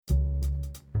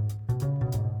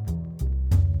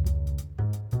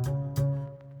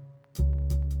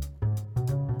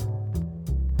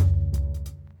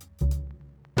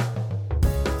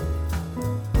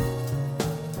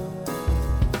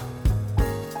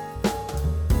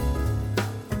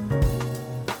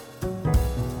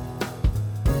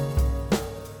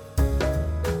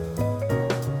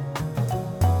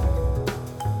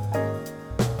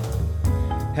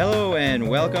Hello and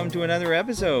welcome to another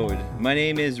episode. My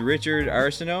name is Richard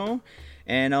Arsenault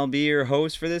and I'll be your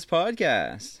host for this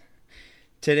podcast.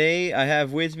 Today I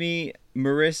have with me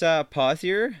Marissa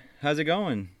Pothier. How's it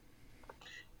going?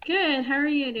 Good. How are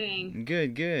you doing?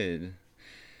 Good.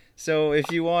 So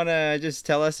if you want to just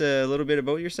tell us a little bit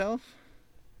about yourself.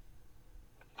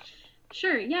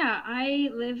 Sure. Yeah,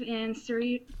 I live in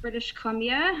Surrey, British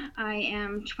Columbia. I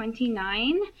am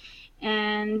 29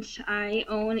 and I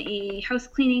own a house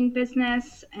cleaning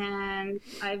business, and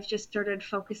I've just started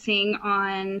focusing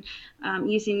on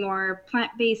using more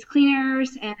plant-based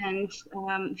cleaners and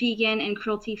vegan and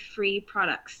cruelty-free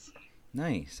products.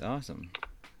 Nice. Awesome.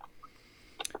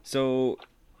 So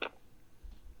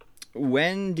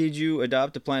when did you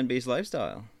adopt a plant-based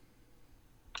lifestyle?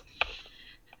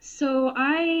 So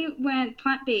I went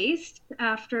plant-based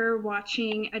after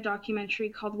watching a documentary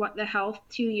called What the Health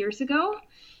 2 years ago.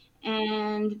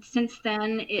 And since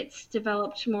then, it's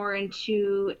developed more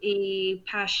into a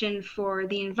passion for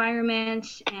the environment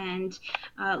and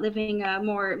living a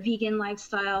more vegan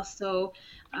lifestyle. So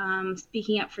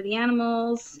speaking up for the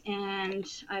animals, and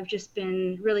I've just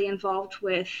been really involved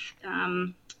with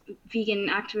vegan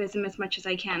activism as much as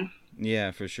I can.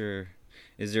 Yeah, for sure.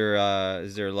 Is there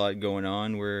a lot going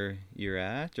on where you're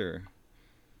at, or?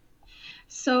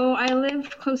 So I live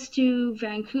close to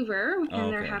Vancouver,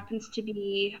 and there Okay. happens to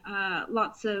be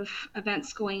lots of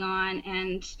events going on,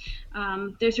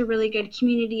 and there's a really good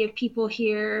community of people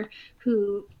here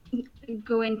who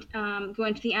go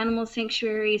into the animal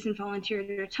sanctuaries and volunteer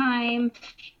their time,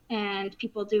 and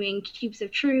people doing cubes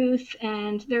of truth,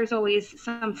 and there's always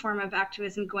some form of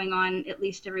activism going on at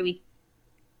least every week.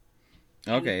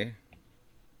 Okay.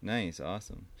 Nice,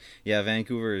 awesome. Yeah,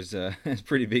 Vancouver is a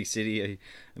pretty big city. I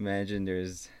imagine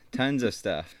there's tons of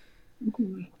stuff.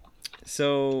 Mhm.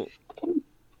 So,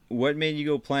 what made you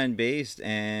go plant-based,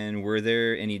 and were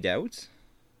there any doubts?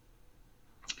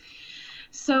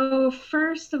 So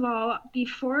first of all,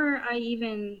 before I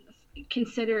even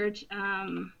considered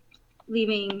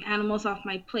leaving animals off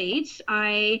my plate,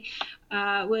 I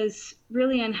was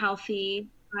really unhealthy.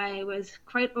 I was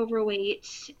quite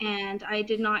overweight, and I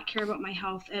did not care about my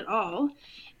health at all.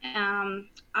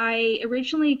 I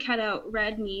originally cut out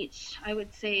red meat, I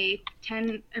would say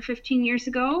 10 or 15 years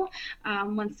ago,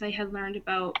 once I had learned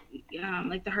about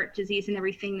like the heart disease and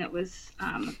everything that was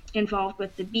involved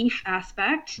with the beef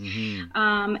aspect.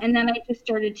 Mm-hmm. And then I just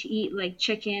started to eat like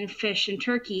chicken, fish, and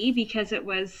turkey because it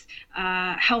was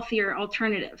healthier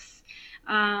alternatives.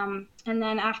 And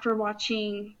then after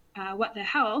watching What the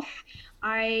Health,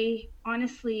 I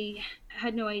honestly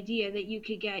had no idea that you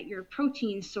could get your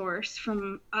protein source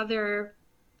from other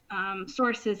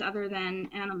sources other than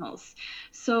animals.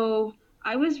 So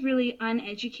I was really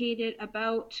uneducated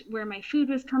about where my food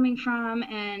was coming from,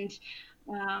 and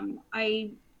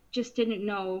I just didn't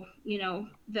know,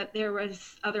 that there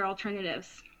was other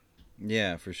alternatives.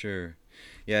 Yeah, for sure.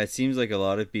 Yeah, it seems like a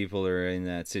lot of people are in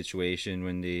that situation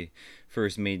when they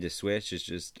first made the switch. It's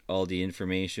just all the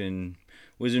information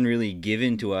wasn't really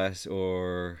given to us,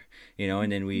 or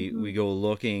and then we Mm-hmm. go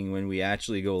looking. When we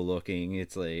actually go looking,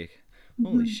 it's like,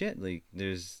 holy Mm-hmm. shit, like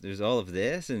there's all of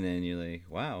this, and then you're like,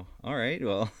 wow, all right,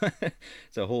 well,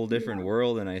 it's a whole different Yeah.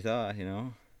 world than I thought.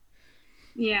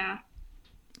 Yeah.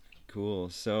 Cool.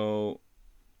 So,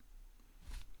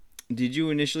 did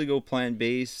you initially go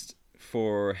plant-based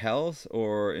for health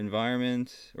or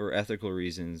environment or ethical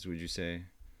reasons, would you say?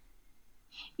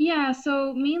 Yeah,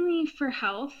 so mainly for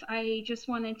health, I just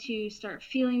wanted to start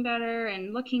feeling better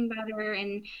and looking better,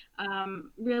 and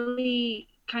really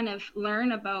kind of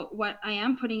learn about what I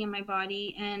am putting in my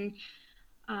body. And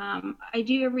I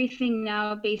do everything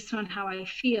now based on how I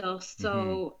feel. Mm-hmm.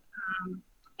 So,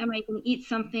 am I going to eat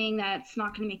something that's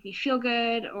not going to make me feel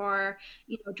good, or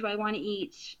do I want to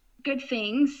eat good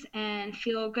things and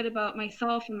feel good about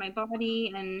myself and my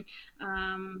body, and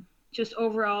just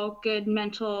overall good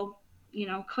mental,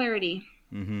 clarity.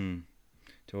 Mm-hmm.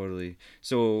 Totally.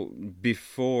 So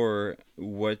before,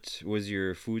 what was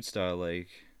your food style like?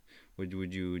 What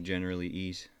would you generally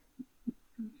eat?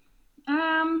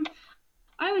 Um,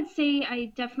 I would say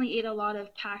I definitely ate a lot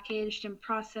of packaged and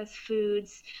processed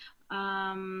foods.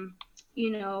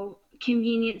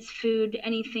 Convenience food,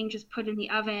 anything just put in the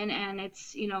oven and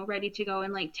it's, ready to go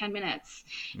in like 10 minutes.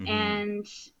 Mm-hmm. And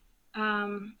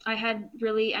I had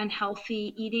really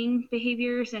unhealthy eating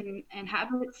behaviors and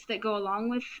habits that go along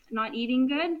with not eating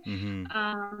good.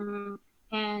 Mm-hmm.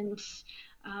 And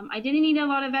I didn't eat a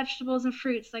lot of vegetables and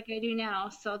fruits like I do now.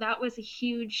 So that was a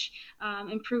huge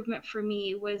improvement for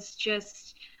me, was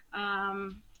just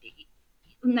um,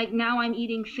 like now I'm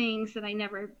eating things that I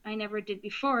never did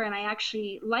before, and I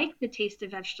actually like the taste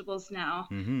of vegetables now.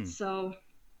 Mm-hmm. So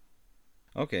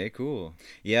Okay, cool.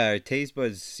 Yeah, our taste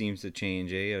buds seems to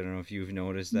change, eh? I don't know if you've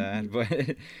noticed that, mhm,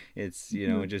 but it's,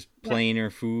 mhm, just yeah. plainer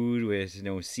food with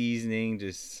no seasoning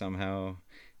just somehow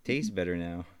tastes better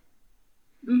now.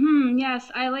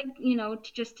 Yes, I like,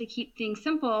 just to keep things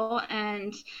simple,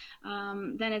 and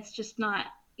then it's just not,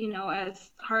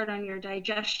 as hard on your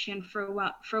digestion for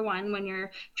one when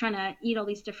you're trying to eat all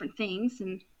these different things.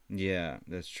 And Yeah,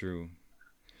 that's true.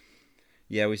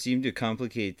 Yeah, we seem to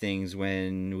complicate things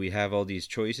when we have all these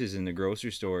choices in the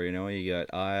grocery store. You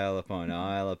got aisle upon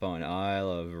aisle upon aisle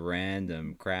of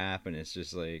random crap, and it's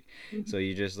just like, mhm, so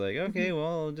you just like, okay, mhm,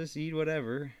 well, I'll just eat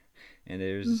whatever. And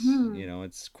there's, mhm.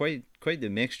 it's quite the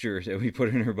mixture that we put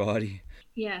in our body.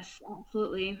 Yes,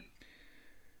 absolutely.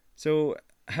 So,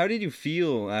 how did you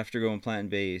feel after going plant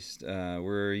based?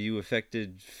 Were you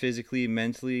affected physically,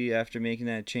 mentally after making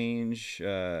that change,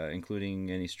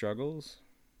 including any struggles?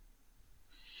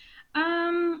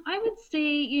 I would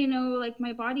say, like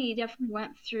my body definitely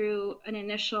went through an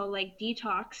initial like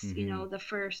detox, Mm-hmm. the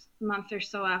first month or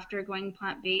so after going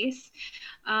plant-based.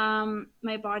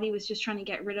 My body was just trying to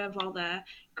get rid of all the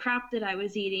crap that I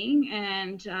was eating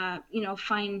and,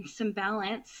 find some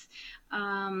balance.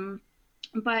 Um,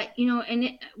 but,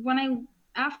 when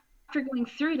after going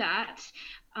through that,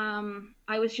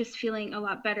 I was just feeling a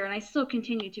lot better, and I still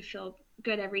continue to feel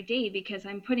good every day because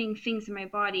I'm putting things in my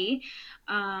body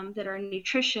that are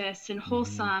nutritious and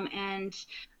Mm-hmm. wholesome, and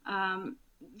um,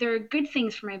 they're good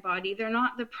things for my body. They're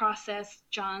not the processed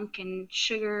junk and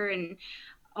sugar and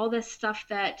all this stuff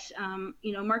that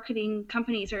marketing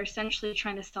companies are essentially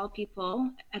trying to sell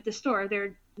people at the store.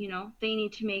 They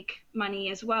need to make money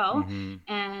as well, Mm-hmm.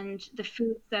 and the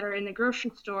foods that are in the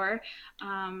grocery store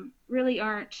really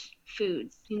aren't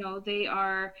foods. They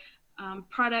are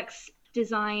products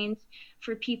designed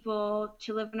for people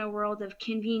to live in a world of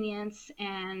convenience,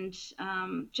 and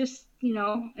just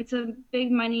it's a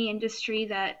big money industry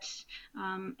that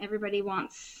everybody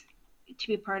wants to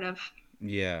be a part of.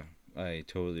 Yeah, I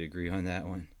totally agree on that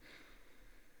one.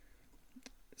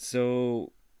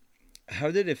 So,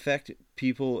 how did it affect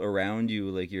people around you,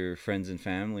 like your friends and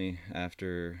family,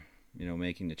 after,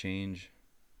 making the change?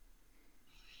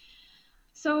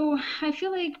 So I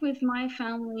feel like with my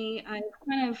family, I've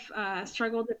kind of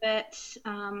struggled a bit,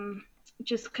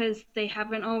 just because they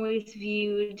haven't always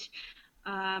viewed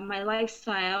my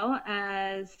lifestyle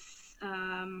as,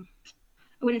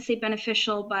 I wouldn't say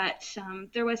beneficial, but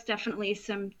there was definitely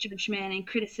some judgment and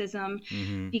criticism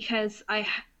Mm-hmm. because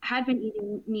had been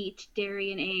eating meat,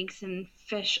 dairy, and eggs and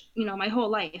fish, my whole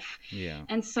life. Yeah.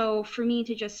 And so for me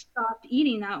to just stop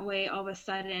eating that way all of a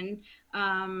sudden,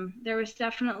 there was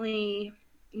definitely,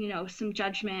 some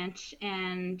judgment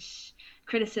and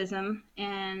criticism.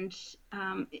 And,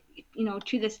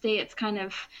 to this day, it's kind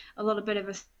of a little bit of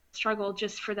a struggle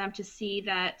just for them to see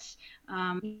that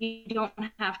you don't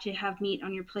have to have meat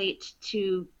on your plate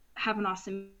to have an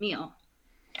awesome meal.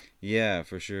 Yeah,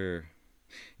 for sure.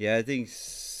 Yeah, I think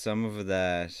some of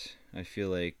that I feel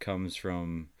like comes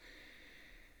from,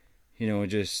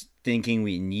 just thinking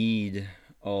we need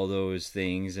all those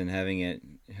things and having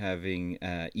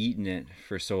eaten it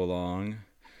for so long.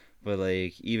 But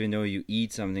like, even though you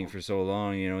eat something for so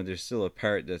long, there's still a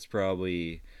part that's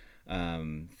probably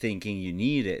thinking you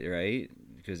need it, right?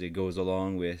 Because it goes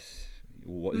along with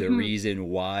the Mm-hmm. reason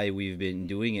why we've been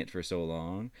doing it for so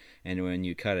long. And when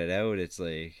you cut it out, it's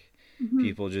like Mm-hmm.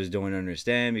 people just don't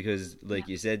understand because, Yeah. like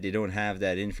you said, they don't have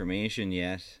that information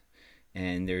yet.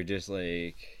 And they're just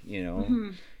like,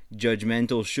 Mm-hmm.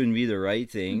 judgmental shouldn't be the right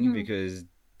thing Mm-hmm. because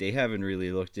they haven't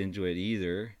really looked into it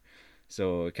either.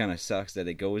 So it kind of sucks that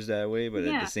it goes that way, but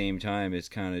at the Yeah. same time, it's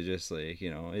kind of just like,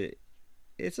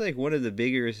 it's like one of the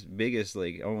biggest,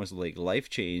 like almost like life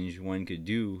change one could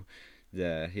do.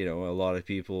 That a lot of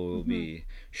people will Mm-hmm. be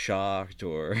shocked,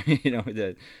 or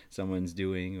that someone's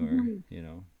doing, or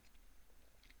Mm-hmm.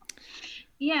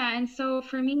 Yeah, and so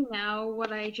for me now,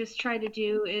 what I just try to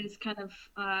do is kind of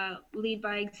lead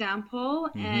by example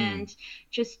Mm-hmm. and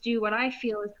just do what I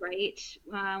feel is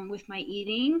right with my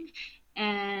eating.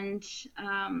 And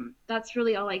that's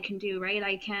really all I can do, right?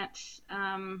 I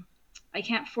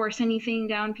can't force anything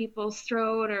down people's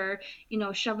throat or,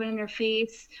 shove it in their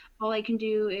face. All I can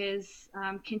do is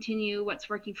continue what's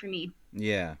working for me.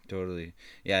 Yeah, totally.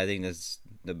 Yeah, I think that's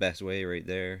the best way right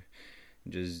there.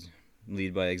 Just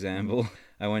lead by example.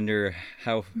 I wonder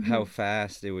how Mm-hmm.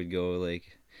 fast it would go.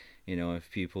 Like,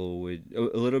 if people would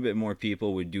a little bit more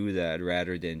people would do that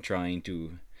rather than trying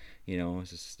to.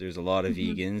 There's a lot of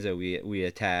Mm-hmm. vegans that we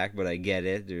attack, but I get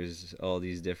it. There's all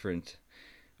these different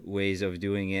ways of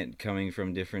doing it coming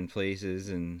from different places,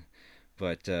 and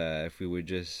but if we would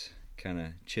just kind of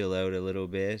chill out a little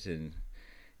bit and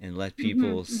let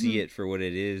people see it for what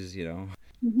it is, you know.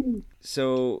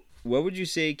 So, what would you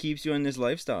say keeps you on this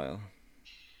lifestyle?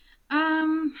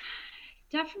 Um,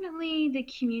 Definitely the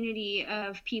community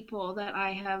of people that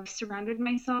I have surrounded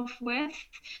myself with.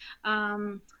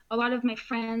 Um, a lot of my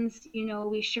friends,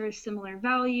 we share similar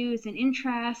values and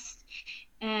interests,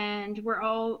 and we're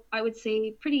all, I would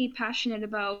say, pretty passionate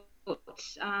about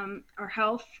our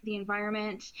health, the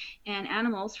environment, and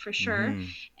animals for sure.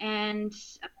 Mm-hmm. And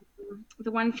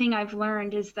the one thing I've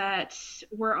learned is that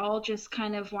we're all just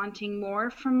kind of wanting more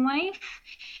from life.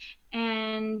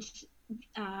 And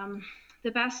um,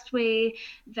 the best way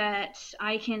that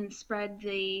I can spread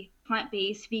the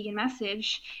plant-based vegan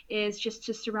message is just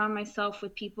to surround myself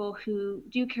with people who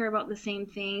do care about the same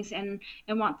things and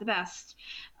want the best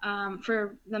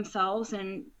for themselves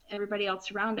and everybody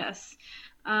else around us.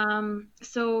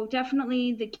 So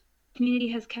definitely the community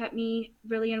has kept me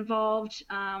really involved.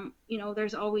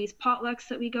 There's always potlucks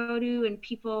that we go to and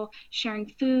people sharing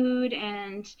food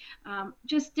and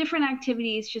just different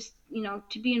activities, just,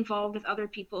 to be involved with other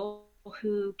people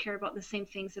who care about the same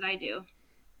things that I do.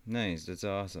 Nice, that's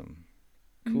awesome.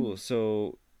 Mm-hmm. Cool.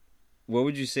 So, what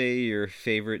would you say your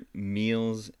favorite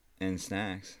meals and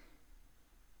snacks?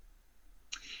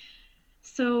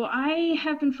 So I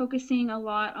have been focusing a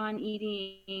lot on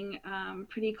eating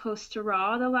pretty close to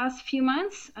raw the last few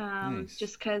months, Nice.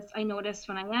 just because I noticed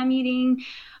when I am eating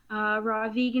raw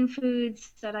vegan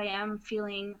foods that I am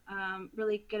feeling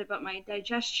really good about my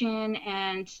digestion,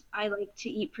 and I like to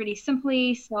eat pretty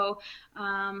simply. So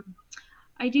um,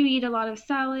 I do eat a lot of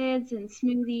salads and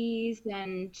smoothies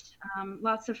and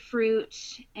lots of fruit.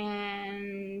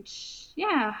 And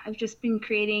yeah, I've just been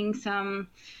creating some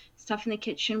stuff in the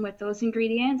kitchen with those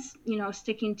ingredients,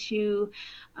 sticking to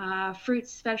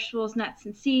fruits, vegetables, nuts,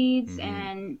 and seeds, Mm-hmm.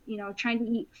 and, trying to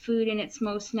eat food in its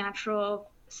most natural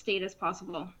state as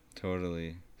possible.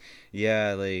 Totally.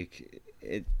 Yeah, like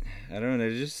it. I don't know.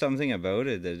 There's just something about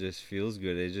it that just feels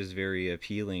good. It's just very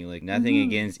appealing. Like nothing Mm-hmm.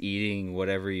 against eating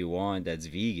whatever you want that's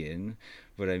vegan,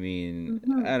 but I mean,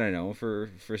 Mm-hmm. I don't know. For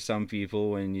some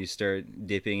people, when you start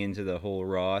dipping into the whole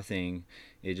raw thing,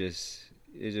 it just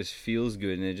it just feels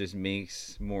good and it just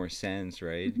makes more sense,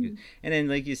 right? Mm-hmm. And then,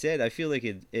 like you said, I feel like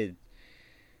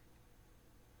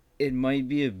it might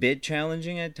be a bit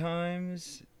challenging at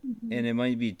times, Mm-hmm. and it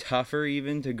might be tougher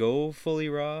even to go fully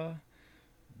raw,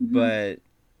 Mm-hmm. but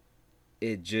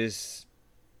it just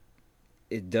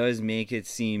it does make it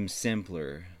seem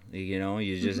simpler. You know,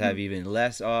 you just have Mm-hmm. even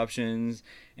less options,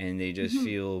 and they just Mm-hmm.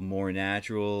 feel more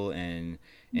natural and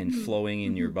Mm-hmm. flowing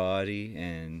in your Mm-hmm. body.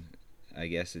 And I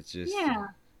guess it's just Yeah.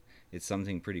 it's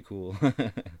something pretty cool.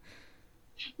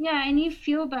 Yeah, and you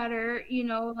feel better,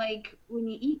 like when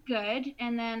you eat good.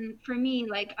 And then for me,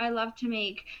 like I love to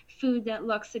make food that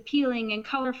looks appealing and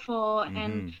colorful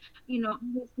and, Mm-hmm.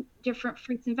 with different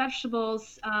fruits and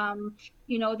vegetables,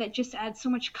 that just add so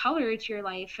much color to your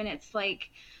life. And it's like,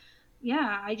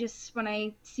 yeah, when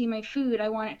I see my food, I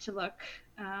want it to look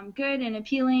good and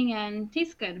appealing and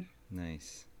taste good.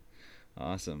 Nice,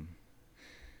 awesome.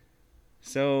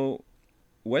 So,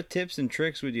 what tips and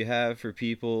tricks would you have for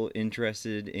people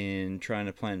interested in trying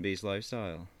a plant-based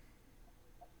lifestyle?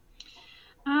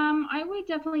 I would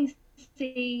definitely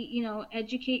say,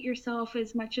 educate yourself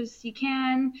as much as you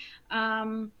can.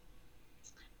 Um,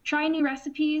 Try new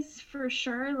recipes for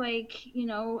sure. Like,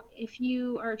 if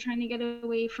you are trying to get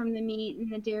away from the meat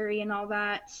and the dairy and all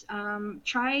that,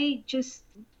 try just,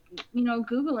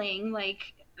 Googling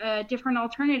like a different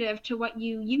alternative to what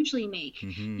you usually make,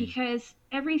 Mm-hmm. because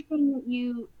everything that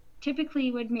you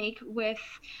typically would make with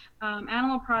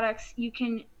animal products, you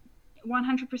can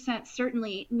 100%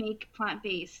 certainly make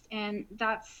plant-based, and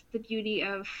that's the beauty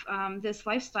of this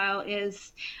lifestyle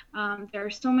is there are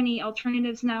so many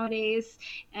alternatives nowadays,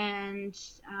 and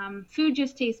food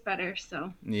just tastes better.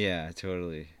 So Yeah,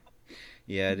 totally.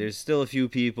 Yeah, there's still a few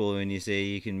people when you say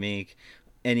you can make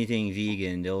anything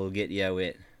vegan, they'll get you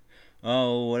with,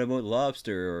 oh, what about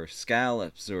lobster or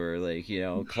scallops or like, you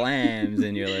know, clams?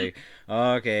 And you're like,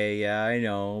 okay, yeah, I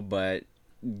know, but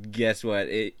guess what?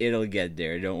 It'll get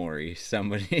there. Don't worry.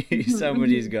 Somebody,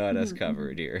 somebody's got us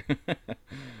covered here.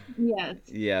 yes.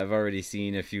 Yeah, I've already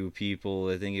seen a few people.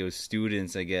 I think it was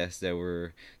students, I guess,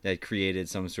 that created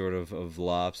some sort of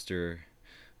lobster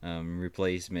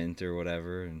replacement or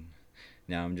whatever, and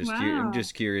now I'm Wow.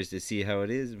 just curious to see how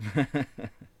it is.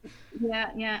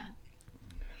 Yeah, yeah.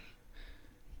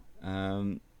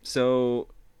 So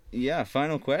yeah,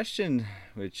 final question,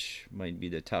 which might be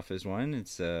the toughest one.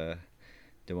 It's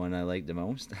the one I like the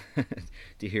most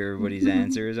to hear everybody's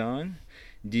answers on.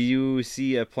 Do you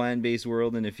see a plant-based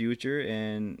world in the future,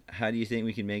 and how do you think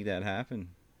we can make that happen?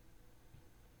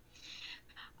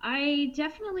 I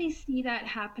definitely see that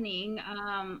happening.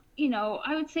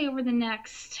 I would say over the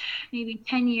next maybe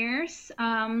 10 years.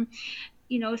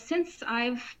 Since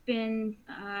I've been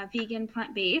vegan,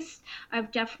 plant-based,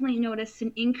 I've definitely noticed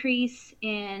an increase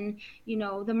in,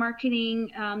 the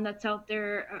marketing that's out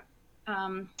there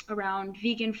around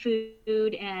vegan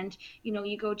food. And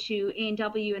you go to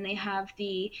A&W and they have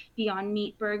the Beyond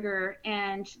Meat burger,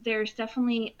 and there's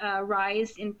definitely a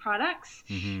rise in products.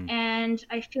 Mm-hmm. And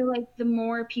I feel like the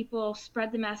more people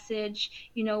spread the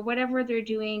message, whatever they're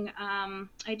doing,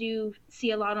 I do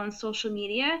see a lot on social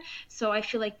media, so I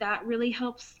feel like that really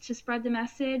helps to spread the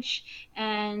message.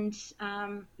 And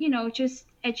just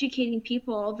educating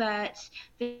people that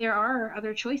there are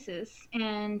other choices,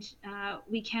 and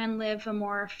we can live a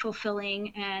more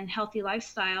fulfilling and healthy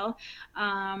lifestyle,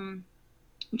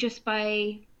 just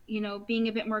by being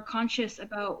a bit more conscious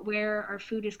about where our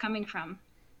food is coming from.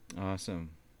 Awesome.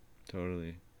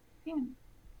 Totally. Yeah.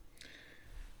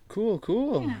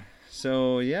 Cool. Yeah.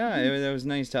 So that was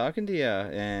nice talking to you.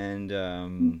 And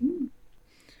Mm-hmm.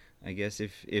 I guess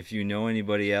if you know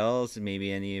anybody else,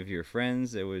 maybe any of your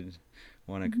friends that would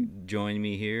want to Mm-hmm. join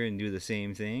me here and do the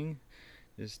same thing,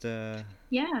 just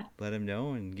Yeah. let them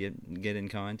know and get in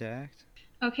contact.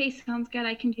 Okay, sounds good.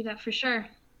 I can do that for sure.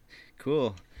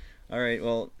 Cool. All right.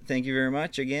 Well, thank you very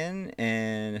much again,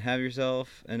 and have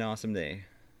yourself an awesome day.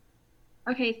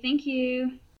 Okay, thank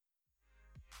you.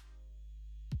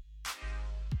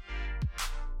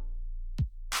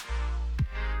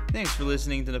 Thanks for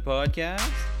listening to the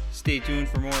podcast. Stay tuned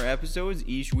for more episodes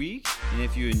each week, and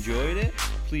if you enjoyed it,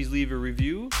 please leave a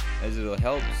review, as it'll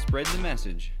help spread the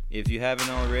message. If you haven't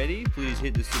already, please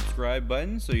hit the subscribe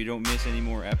button so you don't miss any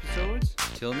more episodes.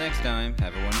 Till next time,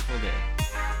 have a wonderful day.